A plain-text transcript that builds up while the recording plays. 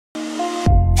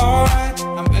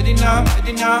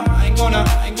ready now. I ain't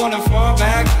gonna fall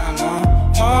back down, no.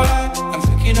 Alright, I'm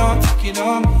take it on me,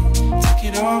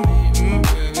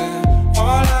 baby.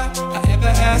 All I ever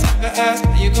ask,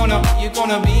 are you gonna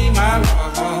be my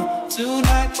lover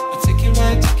tonight? I'll take it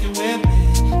with me.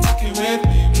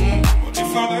 What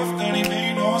if I left, then it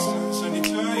made no sense? And you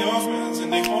tell your friends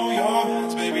and they hold your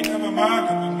hands, baby, never mind.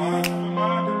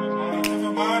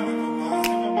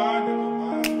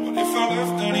 What if I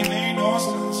left, then it made no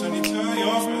sense? And you tell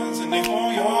your friends and they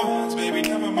hold your hands, baby,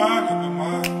 never mind. What if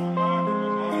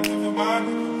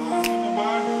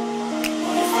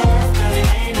I left, then it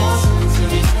made no sense?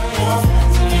 And you tell your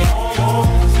friends and they hold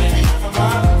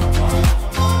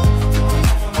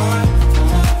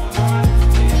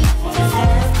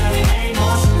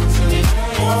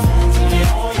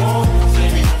your hands,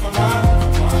 baby, never mind.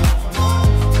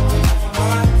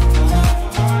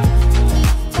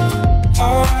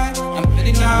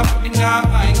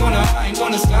 I ain't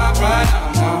gonna stop right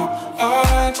now, no.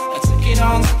 Alright, take it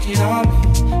on me,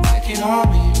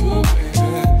 ooh, baby.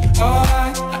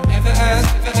 Alright, I never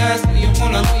asked, do you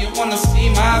wanna see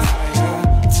my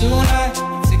fire tonight?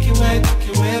 Take it with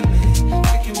me,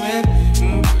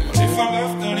 ooh, baby. What if I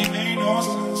left, then it made no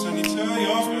sense? And you tell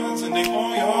your friends and they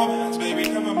hold your hands, baby,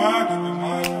 never mind.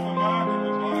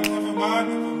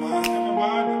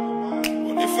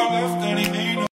 What if I left, then it made